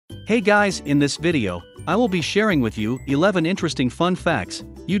Hey guys, in this video, I will be sharing with you 11 interesting fun facts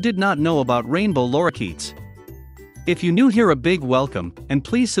you did not know about rainbow lorikeets. If you new here, a big welcome, and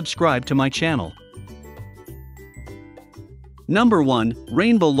please subscribe to my channel. Number 1.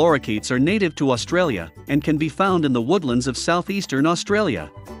 Rainbow lorikeets are native to Australia and can be found in the woodlands of southeastern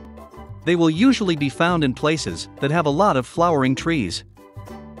Australia. They will usually be found in places that have a lot of flowering trees.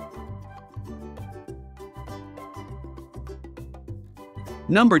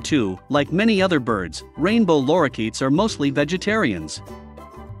 Number 2. Like many other birds, rainbow lorikeets are mostly vegetarians.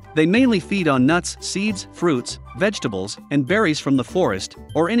 They mainly feed on nuts, seeds, fruits, vegetables, and berries from the forest,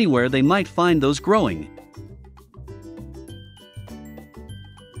 or anywhere they might find those growing.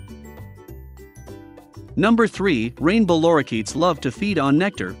 Number 3. Rainbow lorikeets love to feed on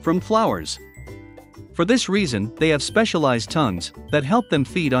nectar from flowers. For this reason, they have specialized tongues that help them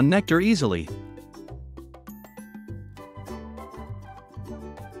feed on nectar easily.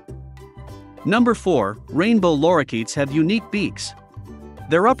 Number 4. Rainbow lorikeets have unique beaks.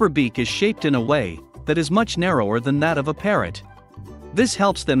 Their upper beak is shaped in a way that is much narrower than that of a parrot. This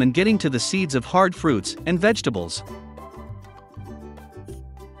helps them in getting to the seeds of hard fruits and vegetables.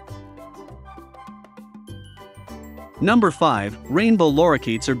 Number 5. Rainbow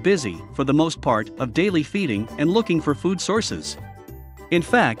lorikeets are busy, for the most part, of daily feeding and looking for food sources. In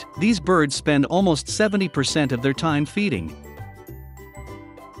fact, these birds spend almost 70% of their time feeding.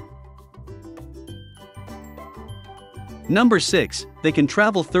 Number 6. They can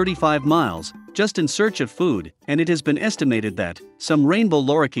travel 35 miles, just in search of food, and it has been estimated that some rainbow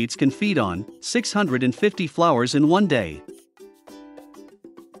lorikeets can feed on 650 flowers in one day.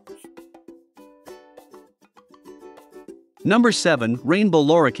 Number 7. Rainbow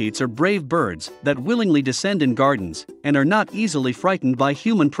lorikeets are brave birds that willingly descend in gardens and are not easily frightened by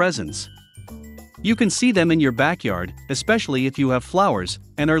human presence. You can see them in your backyard, especially if you have flowers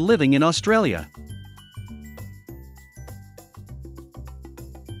and are living in Australia.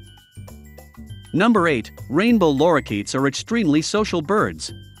 Number 8. Rainbow lorikeets are extremely social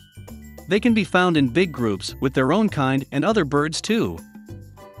birds. They can be found in big groups with their own kind and other birds too.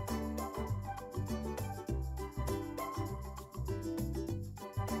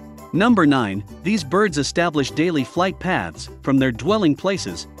 Number 9. These birds establish daily flight paths from their dwelling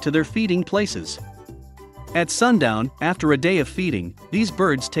places to their feeding places. At sundown, after a day of feeding, these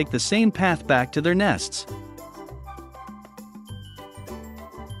birds take the same path back to their nests.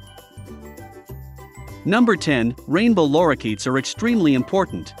 Number 10. Rainbow lorikeets are extremely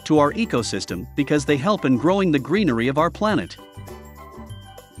important to our ecosystem because they help in growing the greenery of our planet.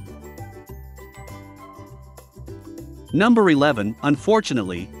 Number 11.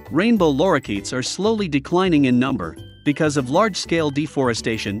 Unfortunately, rainbow lorikeets are slowly declining in number because of large-scale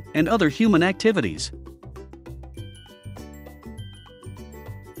deforestation and other human activities.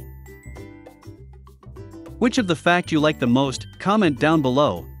 Which of the fact you like the most? Comment down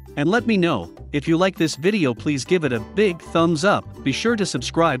below and let me know. If you like this video, please give it a big thumbs up. Be sure to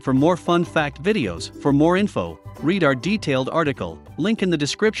subscribe for more fun fact videos. For more info, read our detailed article, link in the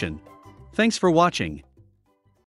description. Thanks for watching.